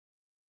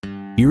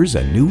Here's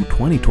a new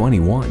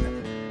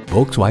 2021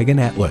 Volkswagen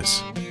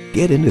Atlas.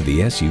 Get into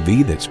the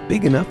SUV that's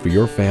big enough for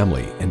your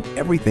family and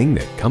everything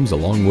that comes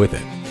along with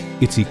it.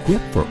 It's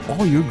equipped for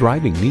all your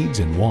driving needs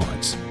and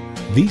wants.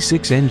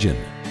 V6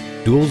 engine,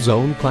 dual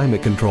zone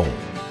climate control,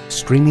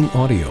 streaming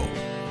audio,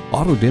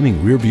 auto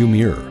dimming rearview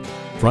mirror,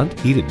 front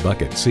heated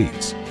bucket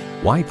seats,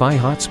 Wi-Fi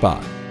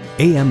hotspot,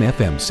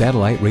 AM/FM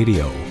satellite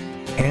radio,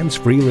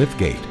 hands-free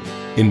liftgate,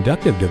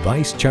 inductive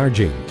device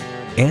charging,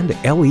 and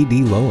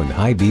LED low and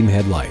high beam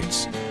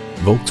headlights.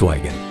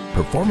 Volkswagen,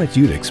 performance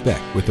you'd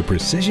expect with the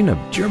precision of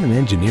German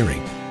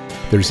engineering.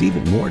 There's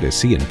even more to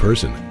see in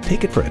person.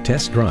 Take it for a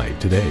test drive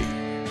today.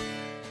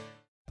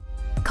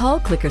 Call,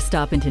 click, or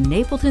stop into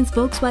Napleton's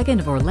Volkswagen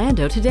of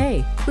Orlando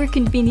today. We're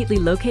conveniently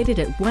located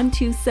at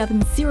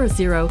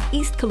 12700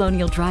 East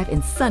Colonial Drive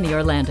in sunny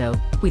Orlando.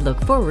 We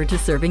look forward to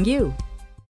serving you.